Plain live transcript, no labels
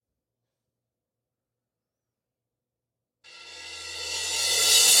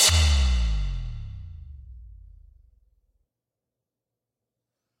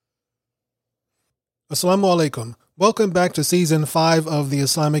Assalamu alaikum. Welcome back to Season 5 of the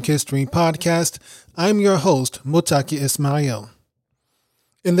Islamic History Podcast. I'm your host, Mutaki Ismail.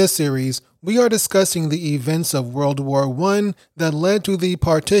 In this series, we are discussing the events of World War I that led to the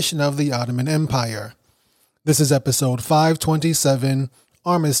partition of the Ottoman Empire. This is episode 527,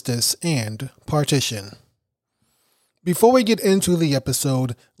 Armistice and Partition. Before we get into the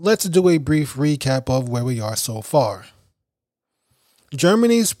episode, let's do a brief recap of where we are so far.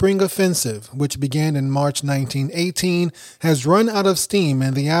 Germany's spring offensive, which began in March 1918, has run out of steam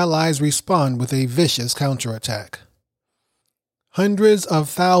and the Allies respond with a vicious counterattack. Hundreds of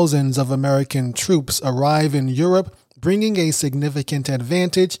thousands of American troops arrive in Europe, bringing a significant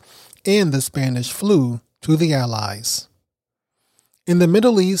advantage, and the Spanish flu to the Allies. In the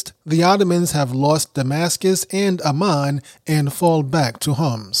Middle East, the Ottomans have lost Damascus and Amman and fall back to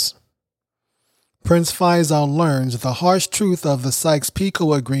Homs. Prince Faisal learns the harsh truth of the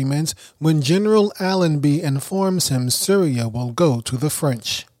Sykes-Picot Agreement when General Allenby informs him Syria will go to the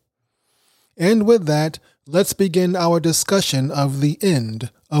French. And with that, let's begin our discussion of the end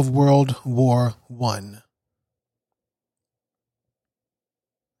of World War I.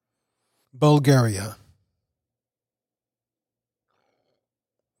 Bulgaria.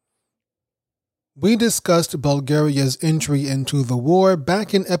 We discussed Bulgaria's entry into the war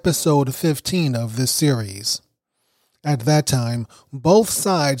back in episode 15 of this series. At that time, both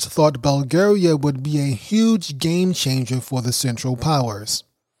sides thought Bulgaria would be a huge game changer for the Central Powers.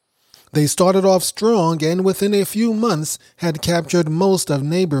 They started off strong and within a few months had captured most of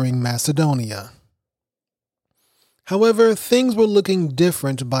neighboring Macedonia. However, things were looking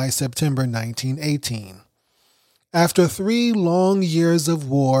different by September 1918. After 3 long years of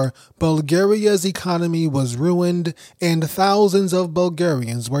war, Bulgaria's economy was ruined and thousands of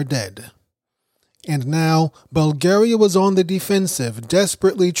Bulgarians were dead. And now, Bulgaria was on the defensive,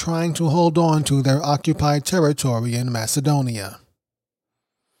 desperately trying to hold on to their occupied territory in Macedonia.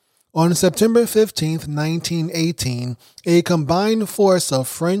 On September 15, 1918, a combined force of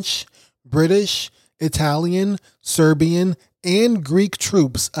French, British, Italian, Serbian, and Greek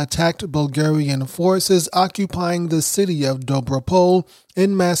troops attacked Bulgarian forces occupying the city of Dobropol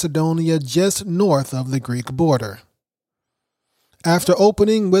in Macedonia just north of the Greek border. After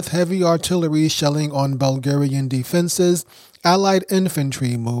opening with heavy artillery shelling on Bulgarian defenses, Allied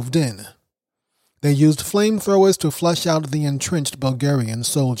infantry moved in. They used flamethrowers to flush out the entrenched Bulgarian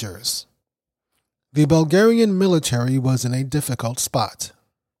soldiers. The Bulgarian military was in a difficult spot.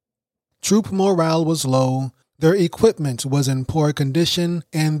 Troop morale was low, their equipment was in poor condition,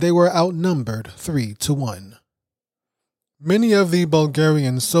 and they were outnumbered 3-1. Many of the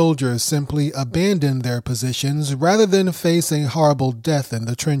Bulgarian soldiers simply abandoned their positions rather than face a horrible death in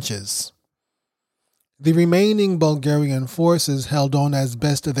the trenches. The remaining Bulgarian forces held on as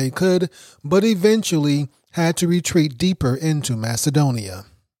best they could, but eventually had to retreat deeper into Macedonia.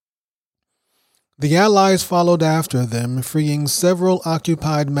 The Allies followed after them, freeing several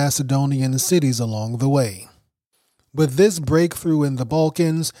occupied Macedonian cities along the way. With this breakthrough in the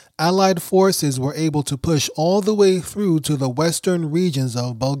Balkans, Allied forces were able to push all the way through to the western regions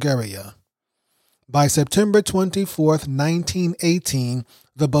of Bulgaria. By September 24, 1918,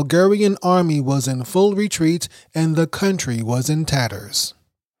 the Bulgarian army was in full retreat and the country was in tatters.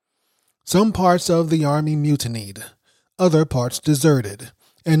 Some parts of the army mutinied, other parts deserted,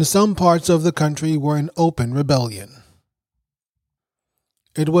 and some parts of the country were in open rebellion.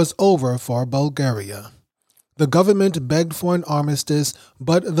 It was over for Bulgaria. The government begged for an armistice,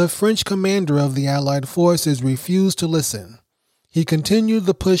 but the French commander of the Allied forces refused to listen. He continued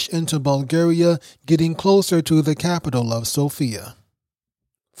the push into Bulgaria, getting closer to the capital of Sofia.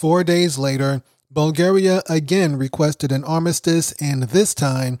 4 days later, Bulgaria again requested an armistice, and this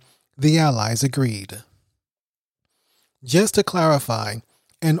time, the Allies agreed. Just to clarify,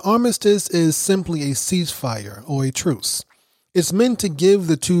 an armistice is simply a ceasefire or a truce. It's meant to give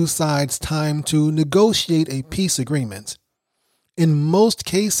the two sides time to negotiate a peace agreement. In most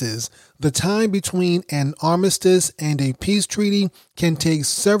cases, the time between an armistice and a peace treaty can take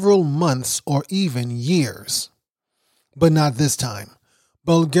several months or even years. But not this time.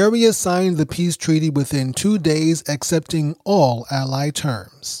 Bulgaria signed the peace treaty within 2 days, accepting all Allied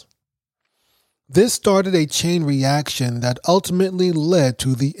terms. This started a chain reaction that ultimately led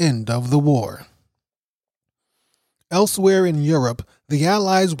to the end of the war. Elsewhere in Europe, the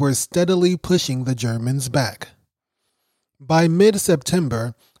Allies were steadily pushing the Germans back. By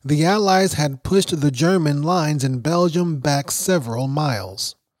mid-September, the Allies had pushed the German lines in Belgium back several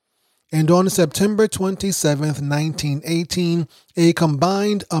miles. And on September 27, 1918, a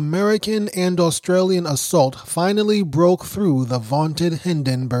combined American and Australian assault finally broke through the vaunted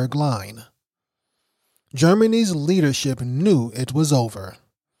Hindenburg Line. Germany's leadership knew it was over.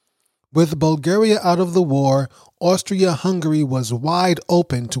 With Bulgaria out of the war, Austria-Hungary was wide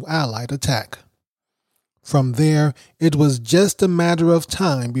open to Allied attack. From there, it was just a matter of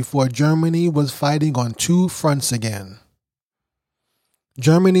time before Germany was fighting on two fronts again.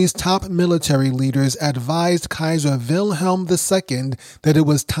 Germany's top military leaders advised Kaiser Wilhelm II that it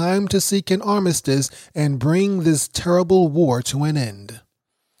was time to seek an armistice and bring this terrible war to an end.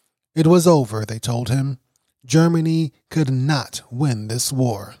 It was over, they told him. Germany could not win this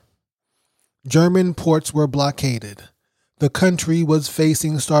war. German ports were blockaded. The country was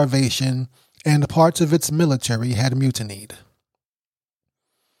facing starvation, and parts of its military had mutinied.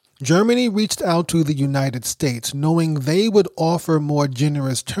 Germany reached out to the United States, knowing they would offer more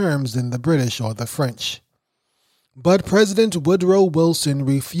generous terms than the British or the French. But President Woodrow Wilson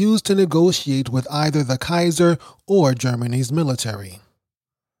refused to negotiate with either the Kaiser or Germany's military.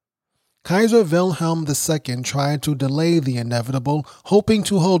 Kaiser Wilhelm II tried to delay the inevitable, hoping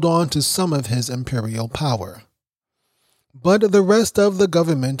to hold on to some of his imperial power. But the rest of the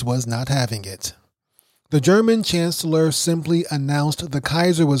government was not having it. The German Chancellor simply announced the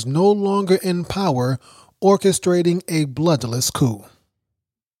Kaiser was no longer in power, orchestrating a bloodless coup.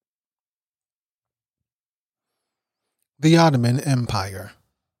 The Ottoman Empire.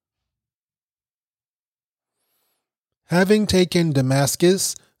 Having taken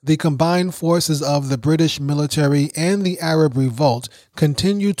Damascus, the combined forces of the British military and the Arab revolt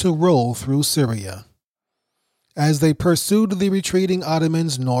continued to roll through Syria. As they pursued the retreating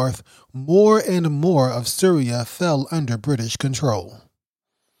Ottomans north, more and more of Syria fell under British control.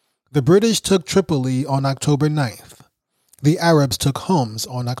 The British took Tripoli on October 9th. The Arabs took Homs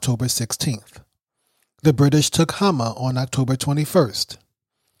on October 16th. The British took Hama on October 21st.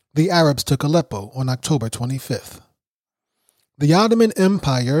 The Arabs took Aleppo on October 25th. The Ottoman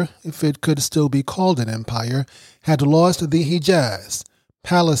Empire, if it could still be called an empire, had lost the Hejaz,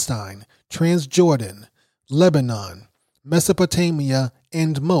 Palestine, Transjordan, Lebanon, Mesopotamia,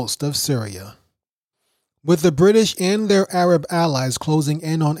 and most of Syria. With the British and their Arab allies closing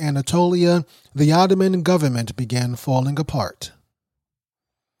in on Anatolia, the Ottoman government began falling apart.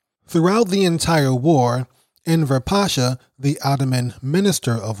 Throughout the entire war, Enver Pasha, the Ottoman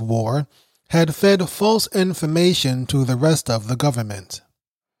Minister of War, had fed false information to the rest of the government.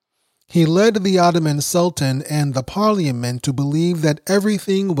 He led the Ottoman Sultan and the parliament to believe that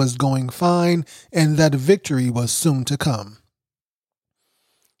everything was going fine and that victory was soon to come.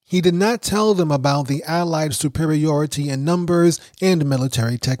 He did not tell them about the Allied superiority in numbers and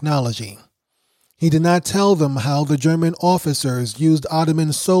military technology. He did not tell them how the German officers used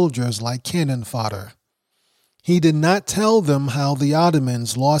Ottoman soldiers like cannon fodder. He did not tell them how the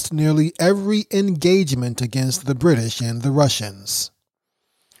Ottomans lost nearly every engagement against the British and the Russians.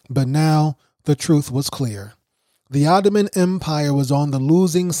 But now the truth was clear. The Ottoman Empire was on the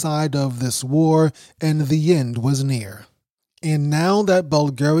losing side of this war, and the end was near. And now that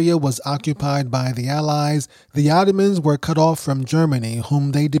Bulgaria was occupied by the Allies, the Ottomans were cut off from Germany,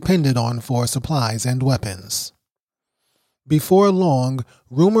 whom they depended on for supplies and weapons. Before long,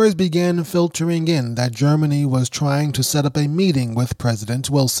 rumors began filtering in that Germany was trying to set up a meeting with President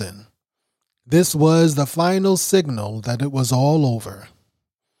Wilson. This was the final signal that it was all over.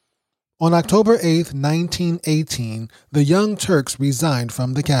 On October 8, 1918, the Young Turks resigned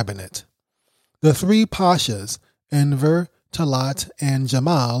from the cabinet. The three pashas, Enver, Talat, and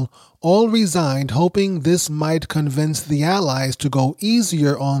Jamal, all resigned, hoping this might convince the Allies to go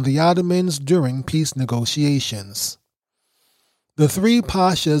easier on the Ottomans during peace negotiations. The three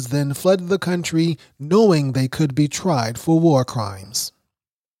pashas then fled the country, knowing they could be tried for war crimes.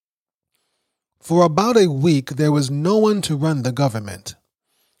 For about a week, there was no one to run the government.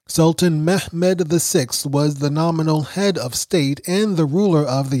 Sultan Mehmed VI was the nominal head of state and the ruler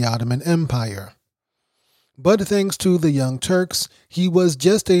of the Ottoman Empire. But thanks to the Young Turks, he was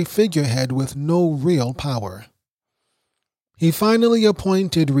just a figurehead with no real power. He finally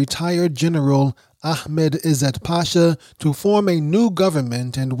appointed retired General Ahmed Izzet Pasha to form a new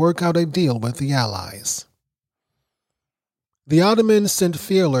government and work out a deal with the Allies. The Ottomans sent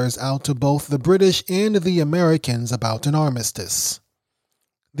feelers out to both the British and the Americans about an armistice.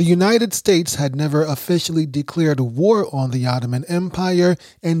 The United States had never officially declared war on the Ottoman Empire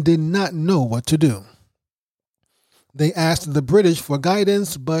and did not know what to do. They asked the British for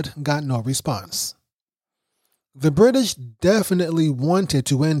guidance but got no response. The British definitely wanted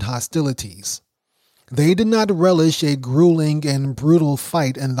to end hostilities. They did not relish a grueling and brutal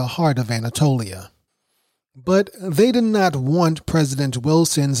fight in the heart of Anatolia. But they did not want President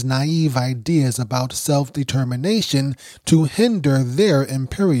Wilson's naive ideas about self-determination to hinder their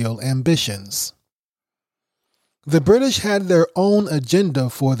imperial ambitions. The British had their own agenda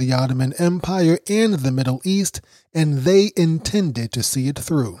for the Ottoman Empire and the Middle East, and they intended to see it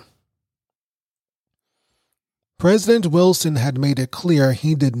through. President Wilson had made it clear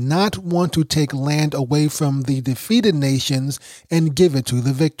he did not want to take land away from the defeated nations and give it to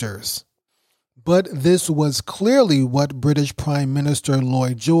the victors. But this was clearly what British Prime Minister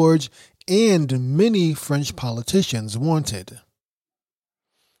Lloyd George and many French politicians wanted.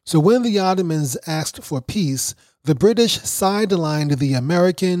 So when the Ottomans asked for peace, the British sidelined the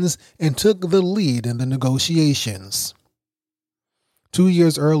Americans and took the lead in the negotiations. 2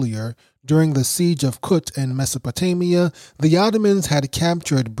 years earlier, during the siege of Kut in Mesopotamia, the Ottomans had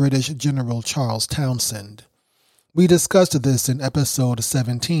captured British General Charles Townshend. We discussed this in episode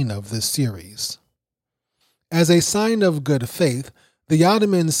 17 of this series. As a sign of good faith, the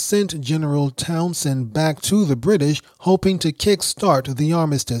Ottomans sent General Townshend back to the British, hoping to kickstart the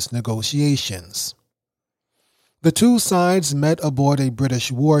armistice negotiations. The two sides met aboard a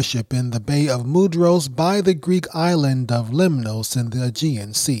British warship in the Bay of Mudros by the Greek island of Lemnos in the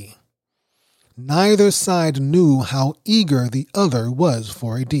Aegean Sea. Neither side knew how eager the other was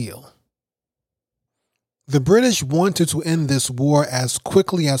for a deal. The British wanted to end this war as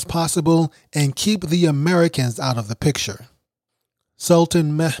quickly as possible and keep the Americans out of the picture.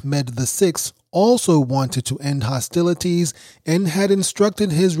 Sultan Mehmed VI also wanted to end hostilities and had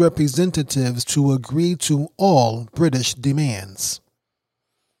instructed his representatives to agree to all British demands.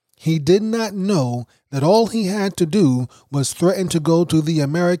 He did not know that all he had to do was threaten to go to the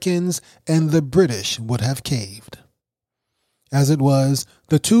Americans and the British would have caved. As it was,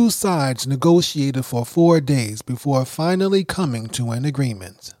 the two sides negotiated for 4 days before finally coming to an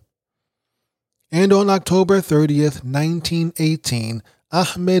agreement. And on October 30th, 1918,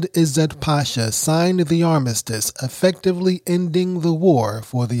 Ahmed Izzet Pasha signed the armistice, effectively ending the war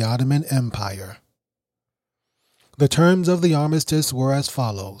for the Ottoman Empire. The terms of the armistice were as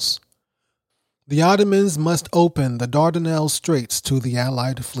follows. The Ottomans must open the Dardanelles Straits to the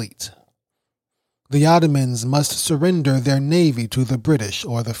Allied fleet. The Ottomans must surrender their navy to the British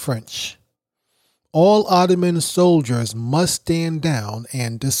or the French. All Ottoman soldiers must stand down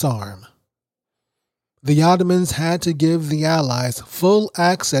and disarm. The Ottomans had to give the Allies full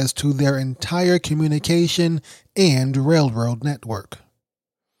access to their entire communication and railroad network.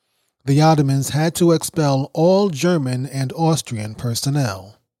 The Ottomans had to expel all German and Austrian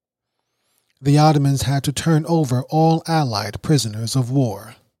personnel. The Ottomans had to turn over all Allied prisoners of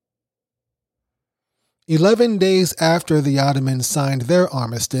war. 11 days after the Ottomans signed their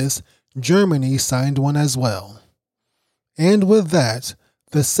armistice, Germany signed one as well. And with that,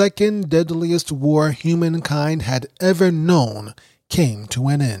 the second deadliest war humankind had ever known came to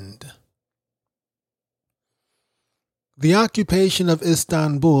an end. The occupation of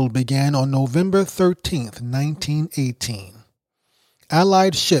Istanbul began on November 13, 1918.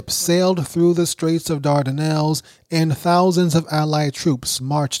 Allied ships sailed through the Straits of Dardanelles, and thousands of Allied troops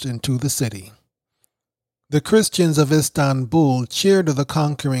marched into the city. The Christians of Istanbul cheered the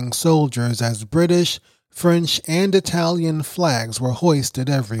conquering soldiers as British, French, and Italian flags were hoisted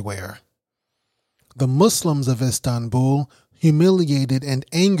everywhere. The Muslims of Istanbul, humiliated and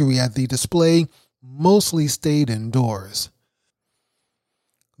angry at the display, mostly stayed indoors.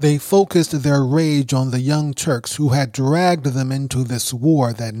 They focused their rage on the young Turks who had dragged them into this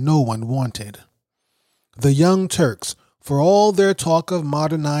war that no one wanted. The young Turks, for all their talk of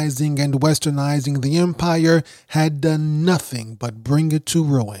modernizing and westernizing the empire, had done nothing but bring it to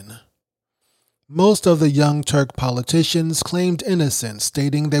ruin. Most of the young Turk politicians claimed innocence,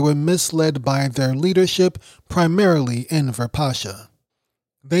 stating they were misled by their leadership, primarily Enver Pasha.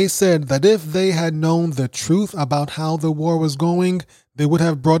 They said that if they had known the truth about how the war was going, they would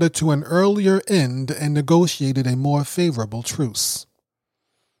have brought it to an earlier end and negotiated a more favorable truce.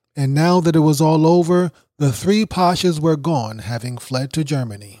 And now that it was all over, the three Pashas were gone, having fled to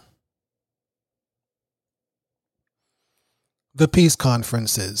Germany. The peace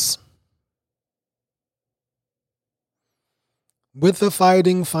conferences. With the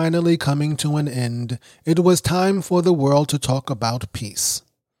fighting finally coming to an end, it was time for the world to talk about peace.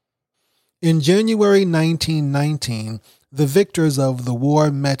 In January 1919, the victors of the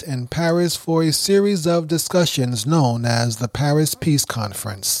war met in Paris for a series of discussions known as the Paris Peace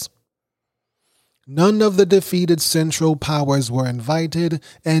Conference. None of the defeated Central Powers were invited,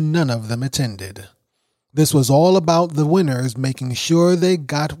 and none of them attended. This was all about the winners making sure they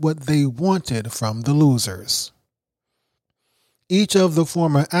got what they wanted from the losers. Each of the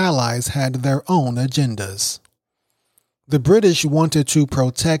former allies had their own agendas. The British wanted to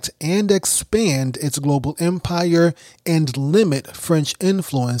protect and expand its global empire and limit French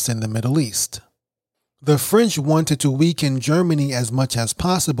influence in the Middle East. The French wanted to weaken Germany as much as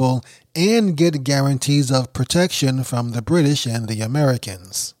possible and get guarantees of protection from the British and the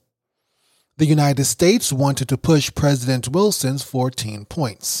Americans. The United States wanted to push President Wilson's 14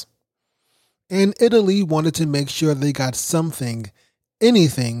 points. And Italy wanted to make sure they got something,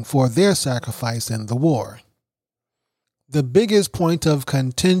 anything, for their sacrifice in the war. The biggest point of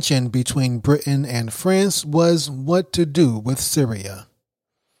contention between Britain and France was what to do with Syria.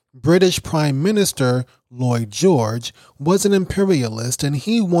 British Prime Minister Lloyd George was an imperialist and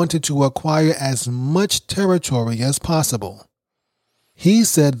he wanted to acquire as much territory as possible. He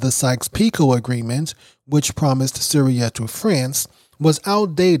said the Sykes-Picot Agreement, which promised Syria to France, was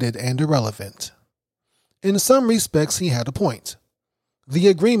outdated and irrelevant. In some respects, he had a point. The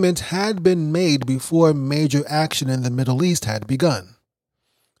agreement had been made before major action in the Middle East had begun.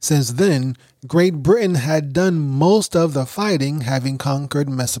 Since then, Great Britain had done most of the fighting, having conquered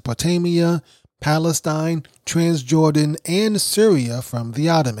Mesopotamia, Palestine, Transjordan, and Syria from the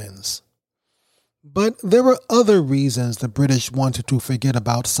Ottomans. But there were other reasons the British wanted to forget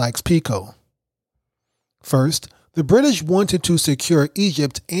about Sykes-Picot. First, the British wanted to secure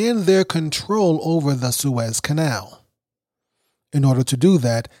Egypt and their control over the Suez Canal. In order to do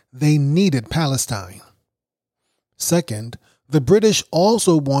that, they needed Palestine. Second, the British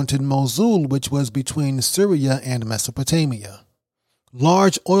also wanted Mosul, which was between Syria and Mesopotamia.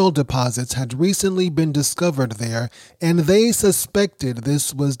 Large oil deposits had recently been discovered there, and they suspected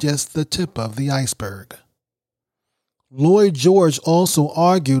this was just the tip of the iceberg. Lloyd George also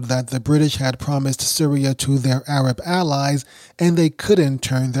argued that the British had promised Syria to their Arab allies, and they couldn't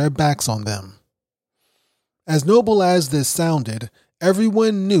turn their backs on them. As noble as this sounded,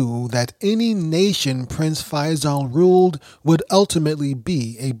 everyone knew that any nation Prince Faisal ruled would ultimately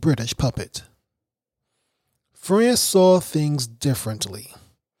be a British puppet. France saw things differently.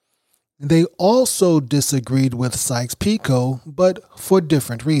 They also disagreed with Sykes-Picot, but for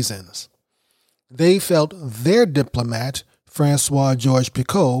different reasons. They felt their diplomat, François-Georges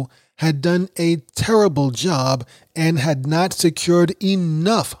Picot, had done a terrible job and had not secured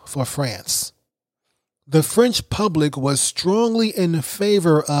enough for France. The French public was strongly in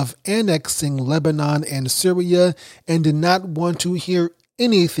favor of annexing Lebanon and Syria and did not want to hear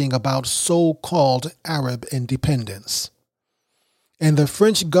anything about so-called Arab independence. And the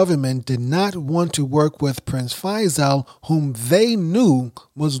French government did not want to work with Prince Faisal, whom they knew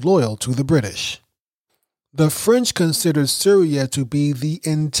was loyal to the British. The French considered Syria to be the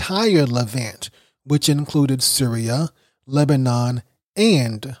entire Levant, which included Syria, Lebanon,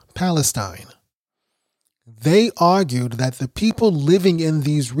 and Palestine. They argued that the people living in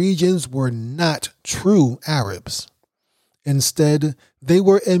these regions were not true Arabs. Instead, they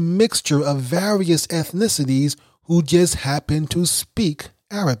were a mixture of various ethnicities who just happened to speak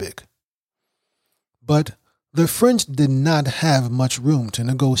Arabic. But the French did not have much room to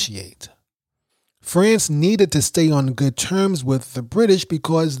negotiate. France needed to stay on good terms with the British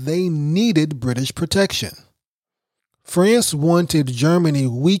because they needed British protection. France wanted Germany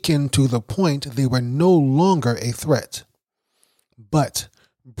weakened to the point they were no longer a threat. But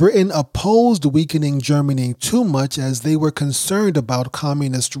Britain opposed weakening Germany too much as they were concerned about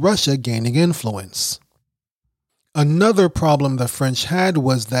communist Russia gaining influence. Another problem the French had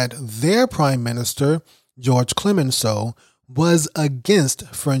was that their prime minister, Georges Clemenceau, was against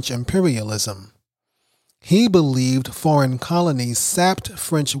French imperialism. He believed foreign colonies sapped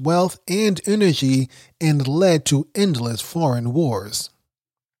French wealth and energy and led to endless foreign wars.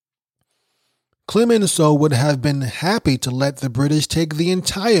 Clemenceau would have been happy to let the British take the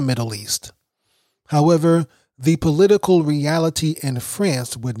entire Middle East. However, the political reality in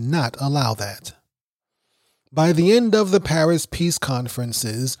France would not allow that. By the end of the Paris peace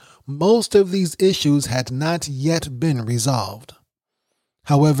conferences, most of these issues had not yet been resolved.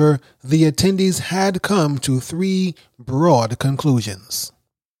 However, the attendees had come to three broad conclusions.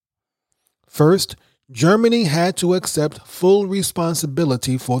 First, Germany had to accept full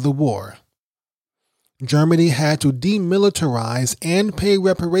responsibility for the war. Germany had to demilitarize and pay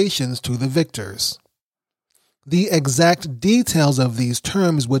reparations to the victors. The exact details of these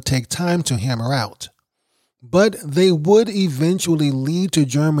terms would take time to hammer out, but they would eventually lead to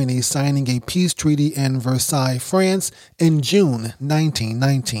Germany signing a peace treaty in Versailles, France in June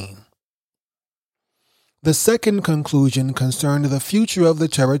 1919. The second conclusion concerned the future of the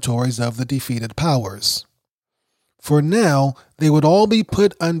territories of the defeated powers. For now, they would all be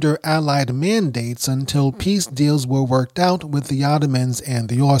put under Allied mandates until peace deals were worked out with the Ottomans and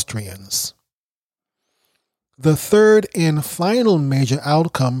the Austrians. The third and final major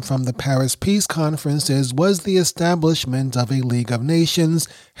outcome from the Paris Peace Conferences was the establishment of a League of Nations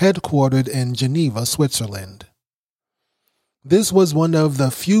headquartered in Geneva, Switzerland. This was one of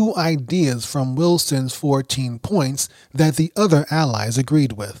the few ideas from Wilson's 14 points that the other allies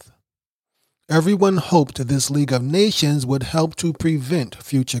agreed with. Everyone hoped this League of Nations would help to prevent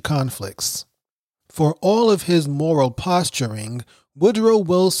future conflicts. For all of his moral posturing, Woodrow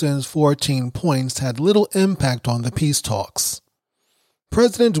Wilson's 14 points had little impact on the peace talks.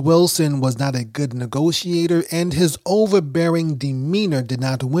 President Wilson was not a good negotiator, and his overbearing demeanor did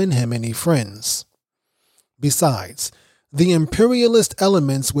not win him any friends. Besides, the imperialist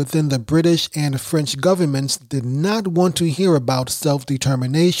elements within the British and French governments did not want to hear about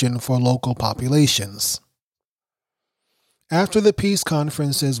self-determination for local populations. After the peace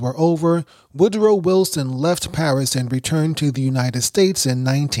conferences were over, Woodrow Wilson left Paris and returned to the United States in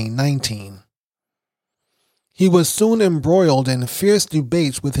 1919. He was soon embroiled in fierce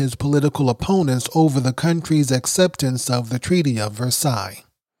debates with his political opponents over the country's acceptance of the Treaty of Versailles.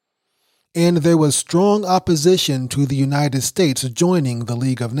 And there was strong opposition to the United States joining the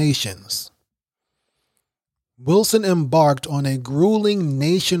League of Nations. Wilson embarked on a grueling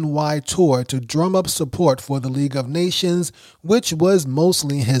nationwide tour to drum up support for the League of Nations, which was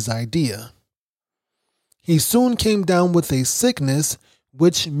mostly his idea. He soon came down with a sickness,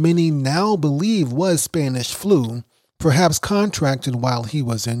 which many now believe was Spanish flu, perhaps contracted while he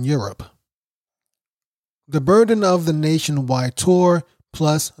was in Europe. The burden of the nationwide tour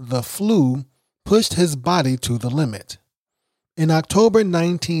plus the flu pushed his body to the limit. In October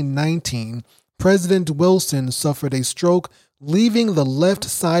 1919, President Wilson suffered a stroke, leaving the left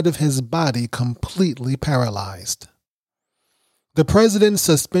side of his body completely paralyzed. The president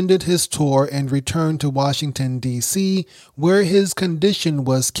suspended his tour and returned to Washington, D.C., where his condition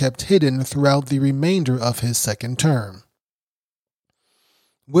was kept hidden throughout the remainder of his second term.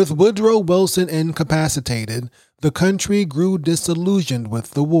 With Woodrow Wilson incapacitated, the country grew disillusioned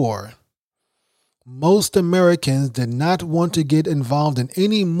with the war. Most Americans did not want to get involved in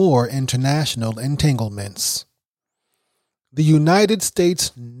any more international entanglements. The United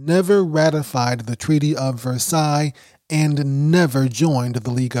States never ratified the Treaty of Versailles and never joined the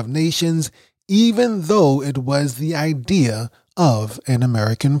League of Nations, even though it was the idea of an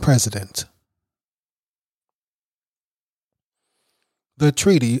American president. The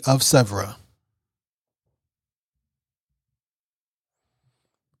Treaty of Sèvres.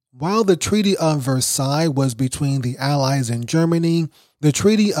 While the Treaty of Versailles was between the Allies and Germany, the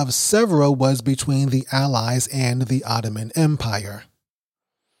Treaty of Sèvres was between the Allies and the Ottoman Empire.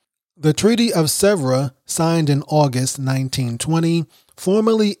 The Treaty of Sèvres, signed in August 1920,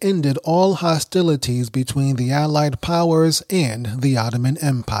 formally ended all hostilities between the Allied powers and the Ottoman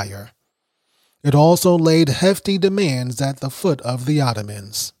Empire. It also laid hefty demands at the foot of the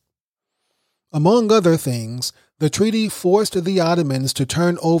Ottomans. Among other things, the treaty forced the Ottomans to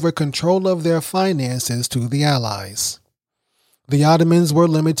turn over control of their finances to the Allies. The Ottomans were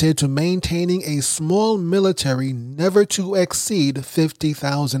limited to maintaining a small military never to exceed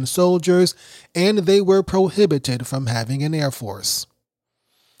 50,000 soldiers, and they were prohibited from having an air force.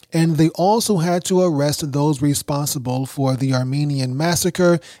 And they also had to arrest those responsible for the Armenian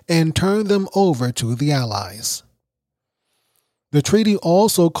massacre and turn them over to the Allies. The treaty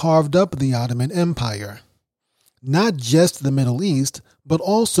also carved up the Ottoman Empire. Not just the Middle East, but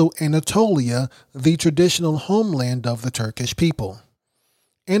also Anatolia, the traditional homeland of the Turkish people.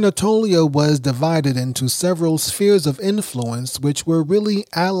 Anatolia was divided into several spheres of influence which were really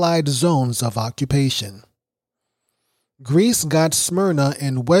Allied zones of occupation. Greece got Smyrna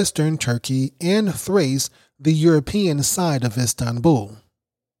in western Turkey and Thrace, the European side of Istanbul.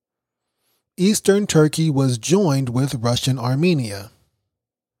 Eastern Turkey was joined with Russian Armenia.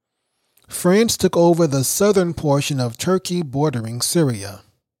 France took over the southern portion of Turkey bordering Syria.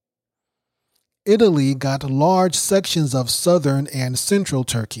 Italy got large sections of southern and central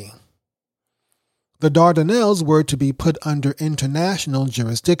Turkey. The Dardanelles were to be put under international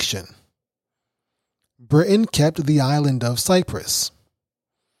jurisdiction. Britain kept the island of Cyprus.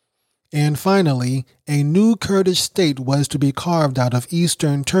 And finally, a new Kurdish state was to be carved out of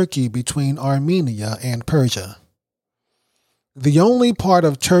eastern Turkey between Armenia and Persia. The only part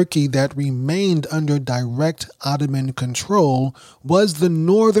of Turkey that remained under direct Ottoman control was the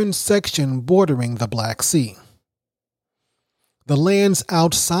northern section bordering the Black Sea. The lands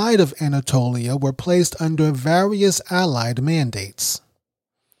outside of Anatolia were placed under various Allied mandates.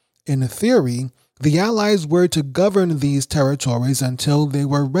 In theory, the Allies were to govern these territories until they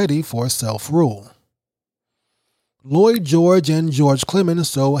were ready for self-rule. Lloyd George and George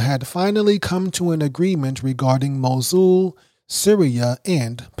Clemenceau had finally come to an agreement regarding Mosul, Syria,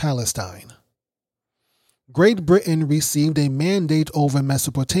 and Palestine. Great Britain received a mandate over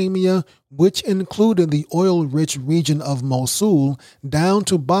Mesopotamia, which included the oil-rich region of Mosul down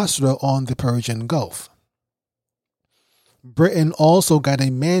to Basra on the Persian Gulf. Britain also got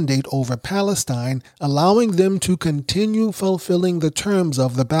a mandate over Palestine, allowing them to continue fulfilling the terms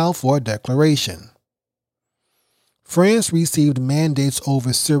of the Balfour Declaration. France received mandates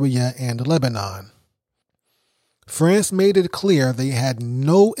over Syria and Lebanon. France made it clear they had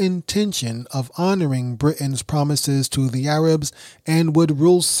no intention of honoring Britain's promises to the Arabs and would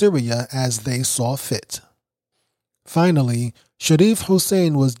rule Syria as they saw fit. Finally, Sharif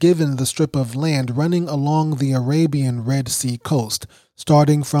Hussein was given the strip of land running along the Arabian Red Sea coast,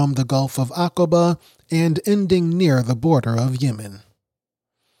 starting from the Gulf of Aqaba and ending near the border of Yemen.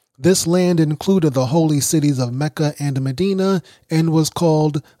 This land included the holy cities of Mecca and Medina and was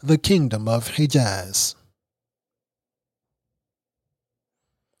called the Kingdom of Hijaz.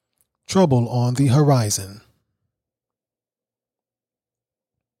 Trouble on the horizon.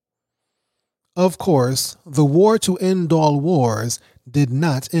 Of course, the war to end all wars did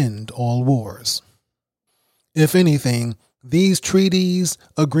not end all wars. If anything, these treaties,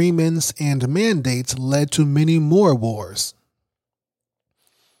 agreements, and mandates led to many more wars.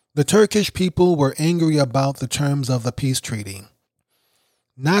 The Turkish people were angry about the terms of the peace treaty.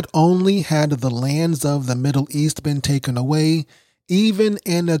 Not only had the lands of the Middle East been taken away, even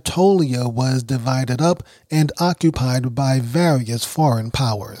Anatolia was divided up and occupied by various foreign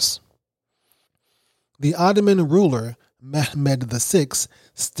powers. The Ottoman ruler, Mehmed VI,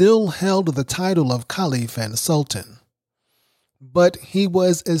 still held the title of Caliph and Sultan. But he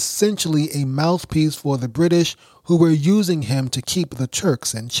was essentially a mouthpiece for the British, who were using him to keep the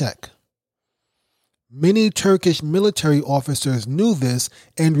Turks in check. Many Turkish military officers knew this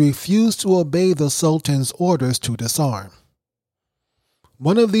and refused to obey the Sultan's orders to disarm.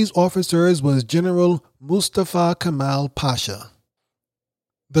 One of these officers was General Mustafa Kemal Pasha.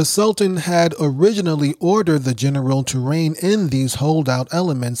 The Sultan had originally ordered the general to rein in these holdout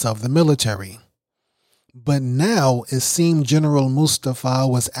elements of the military. But now it seemed General Mustafa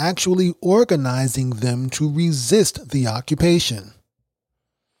was actually organizing them to resist the occupation.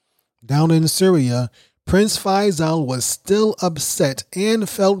 Down in Syria, Prince Faisal was still upset and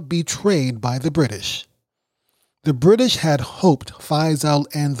felt betrayed by the British. The British had hoped Faisal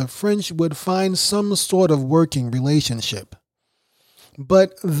and the French would find some sort of working relationship.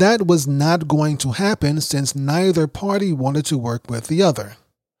 But that was not going to happen since neither party wanted to work with the other.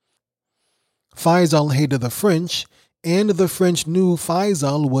 Faisal hated the French, and the French knew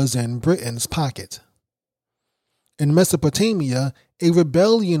Faisal was in Britain's pocket. In Mesopotamia, a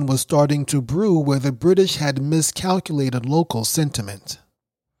rebellion was starting to brew where the British had miscalculated local sentiment.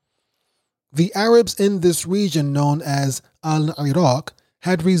 The Arabs in this region known as Al-Iraq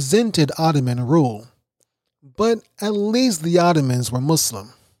had resented Ottoman rule. But at least the Ottomans were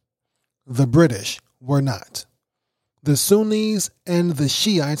Muslim. The British were not. The Sunnis and the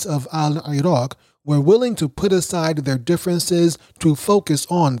Shiites of Al-Iraq were willing to put aside their differences to focus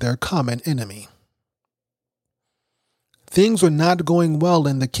on their common enemy. Things were not going well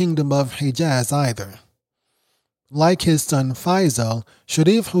in the Kingdom of Hijaz either. Like his son Faisal,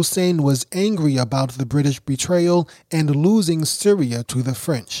 Sharif Hussein was angry about the British betrayal and losing Syria to the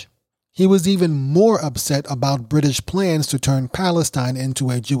French. He was even more upset about British plans to turn Palestine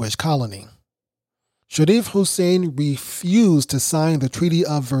into a Jewish colony. Sharif Hussein refused to sign the Treaty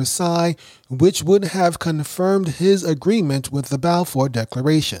of Versailles, which would have confirmed his agreement with the Balfour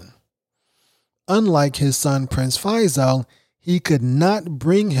Declaration. Unlike his son Prince Faisal, he could not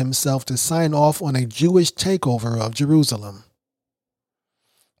bring himself to sign off on a Jewish takeover of Jerusalem.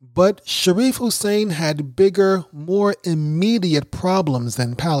 But Sharif Hussein had bigger, more immediate problems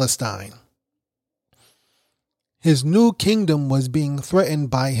than Palestine. His new kingdom was being threatened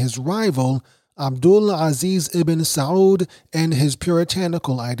by his rival, Abdul Aziz ibn Saud, and his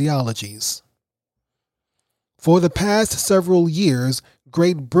puritanical ideologies. For the past several years,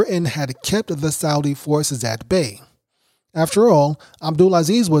 Great Britain had kept the Saudi forces at bay. After all, Abdul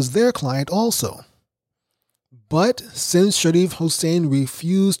Aziz was their client also. But since Sharif Hussein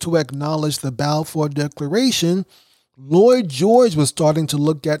refused to acknowledge the Balfour Declaration, Lloyd George was starting to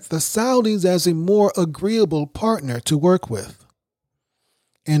look at the Saudis as a more agreeable partner to work with.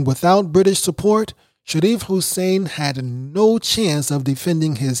 And without British support, Sharif Hussein had no chance of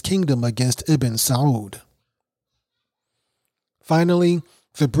defending his kingdom against Ibn Saud. Finally,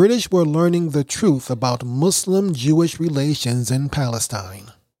 the British were learning the truth about Muslim-Jewish relations in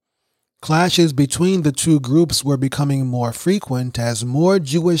Palestine. Clashes between the two groups were becoming more frequent as more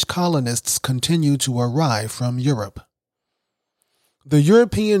Jewish colonists continued to arrive from Europe. The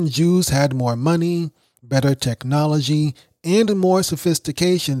European Jews had more money, better technology, and more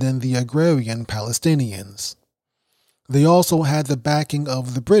sophistication than the agrarian Palestinians. They also had the backing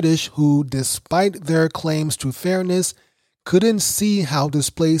of the British, who, despite their claims to fairness, couldn't see how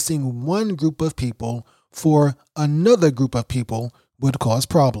displacing one group of people for another group of people would cause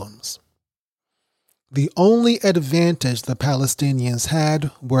problems. The only advantage the Palestinians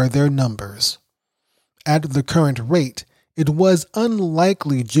had were their numbers. At the current rate, it was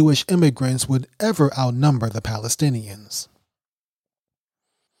unlikely Jewish immigrants would ever outnumber the Palestinians.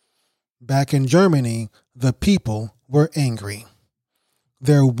 Back in Germany, the people were angry.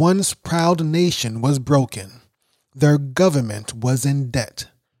 Their once proud nation was broken, their government was in debt,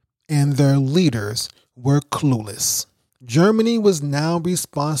 and their leaders were clueless. Germany was now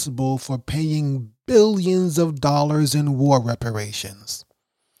responsible for paying billions of dollars in war reparations.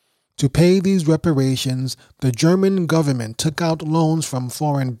 To pay these reparations, the German government took out loans from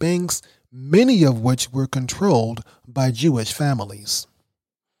foreign banks, many of which were controlled by Jewish families.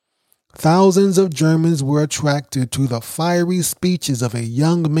 Thousands of Germans were attracted to the fiery speeches of a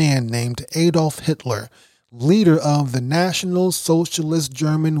young man named Adolf Hitler, leader of the National Socialist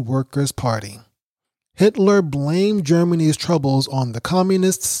German Workers' Party. Hitler blamed Germany's troubles on the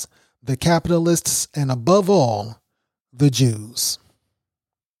communists, the capitalists, and above all, the Jews.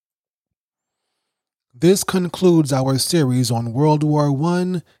 This concludes our series on World War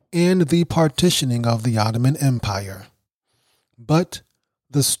I and the partitioning of the Ottoman Empire. But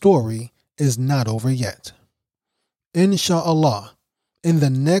the story is not over yet. Insha'Allah, in the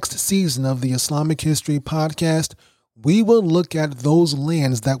next season of the Islamic History Podcast, we will look at those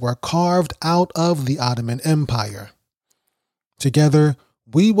lands that were carved out of the Ottoman Empire. Together,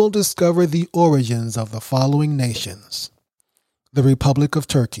 we will discover the origins of the following nations: the Republic of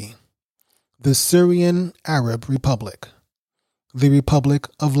Turkey, the Syrian Arab Republic, the Republic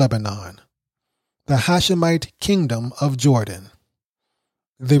of Lebanon, the Hashemite Kingdom of Jordan,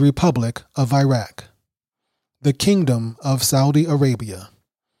 the Republic of Iraq, the Kingdom of Saudi Arabia,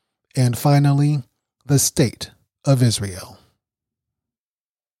 and finally, the State of Israel.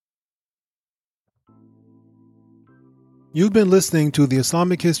 You've been listening to the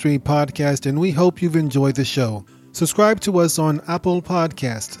Islamic History Podcast, and we hope you've enjoyed the show. Subscribe to us on Apple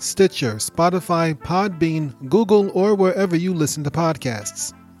Podcasts, Stitcher, Spotify, Podbean, Google, or wherever you listen to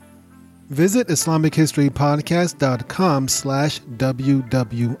podcasts. Visit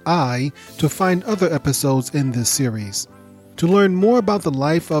IslamicHistoryPodcast.com/WWI to find other episodes in this series. To learn more about the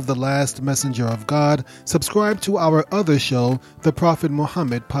life of the last messenger of God, subscribe to our other show, the Prophet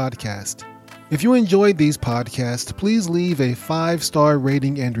Muhammad Podcast. If you enjoyed these podcasts, please leave a 5-star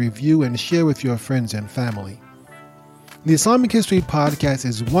rating and review and share with your friends and family. The Islamic History Podcast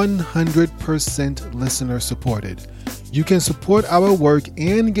is 100% listener supported. You can support our work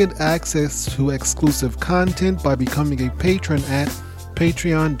and get access to exclusive content by becoming a patron at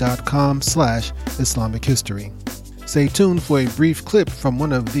patreon.com/IslamicHistory. Stay tuned for a brief clip from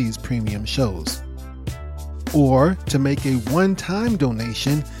one of these premium shows. Or to make a one-time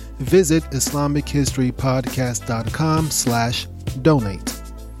donation, visit IslamicHistoryPodcast.com/donate.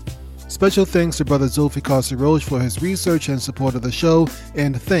 Special thanks to Brother Zulfikar Siroj for his research and support of the show,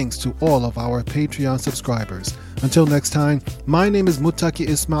 and thanks to all of our Patreon subscribers. Until next time, my name is Muttaqi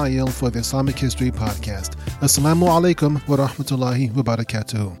Ismail for the Islamic History Podcast. Assalamu alaikum wa rahmatullahi wa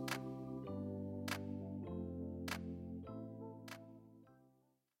barakatuh.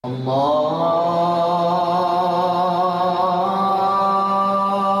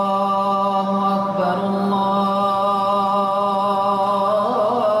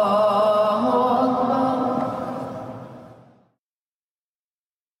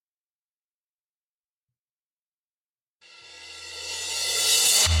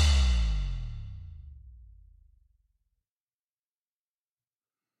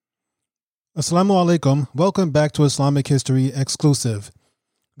 Assalamu alaikum. Welcome back to Islamic History Exclusive.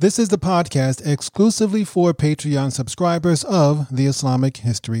 This is the podcast exclusively for Patreon subscribers of the Islamic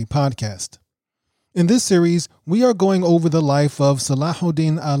History Podcast. In this series, we are going over the life of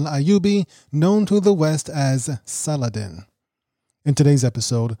Salahuddin al-Ayyubi, known to the West as Saladin. In today's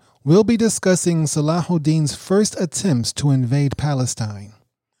episode, we'll be discussing Salahuddin's first attempts to invade Palestine.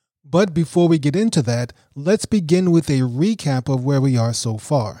 But before we get into that, let's begin with a recap of where we are so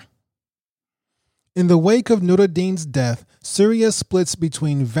far. In the wake of Nur ad-Din's death, Syria splits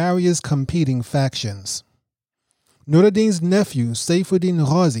between various competing factions. Nur ad-Din's nephew, Saifuddin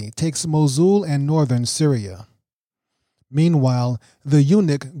Ghazi, takes Mosul and northern Syria. Meanwhile, the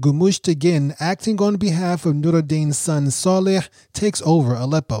eunuch Gumushtigin, acting on behalf of Nur ad-Din's son Saleh, takes over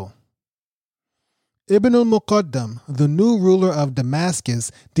Aleppo. Ibn al-Muqaddam, the new ruler of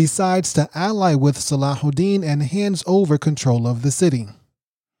Damascus, decides to ally with Salahuddin and hands over control of the city.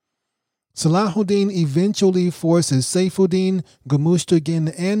 Salahuddin eventually forces Saifuddin,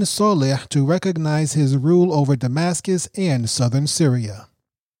 Gumushtigin, and Saleh to recognize his rule over Damascus and southern Syria.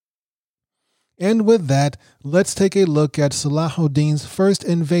 And with that, let's take a look at Salahuddin's first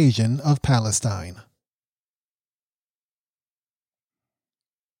invasion of Palestine.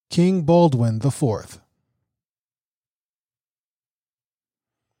 King Baldwin IV.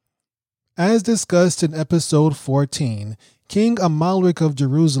 As discussed in episode 14, King Amalric of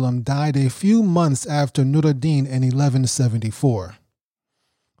Jerusalem died a few months after Nur ad-Din in 1174.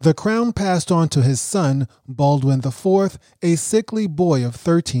 The crown passed on to his son, Baldwin IV, a sickly boy of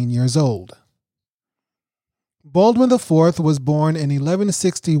 13 years old. Baldwin IV was born in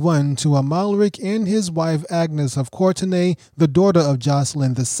 1161 to Amalric and his wife Agnes of Courtenay, the daughter of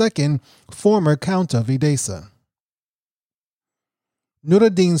Jocelyn II, former Count of Edessa. Nur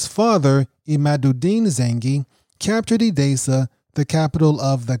ad-Din's father, Imaduddin Zengi, captured Edessa, the capital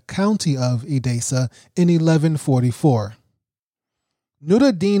of the county of Edessa, in 1144. Nur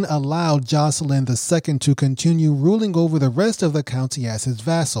ad-Din allowed Jocelyn II to continue ruling over the rest of the county as his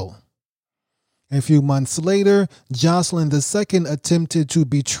vassal. A few months later, Jocelyn II attempted to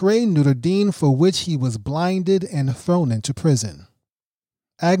betray Nur ad-Din, for which he was blinded and thrown into prison.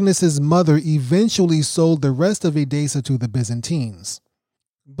 Agnes's mother eventually sold the rest of Edessa to the Byzantines.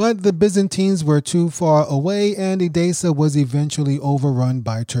 But the Byzantines were too far away and Edessa was eventually overrun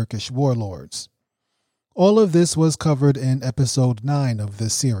by Turkish warlords. All of this was covered in episode 9 of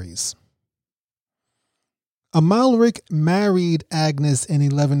this series. Amalric married Agnes in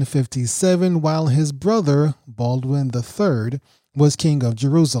 1157 while his brother, Baldwin III, was king of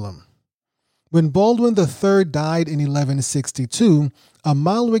Jerusalem. When Baldwin III died in 1162,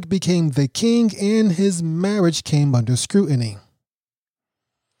 Amalric became the king and his marriage came under scrutiny.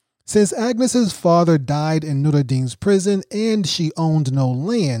 Since Agnes's father died in Nur ad-Din's prison and she owned no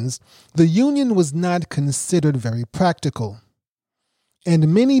lands, the union was not considered very practical.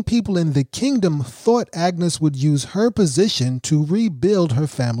 And many people in the kingdom thought Agnes would use her position to rebuild her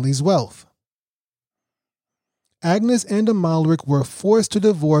family's wealth. Agnes and Amalric were forced to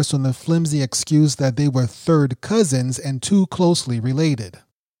divorce on the flimsy excuse that they were third cousins and too closely related.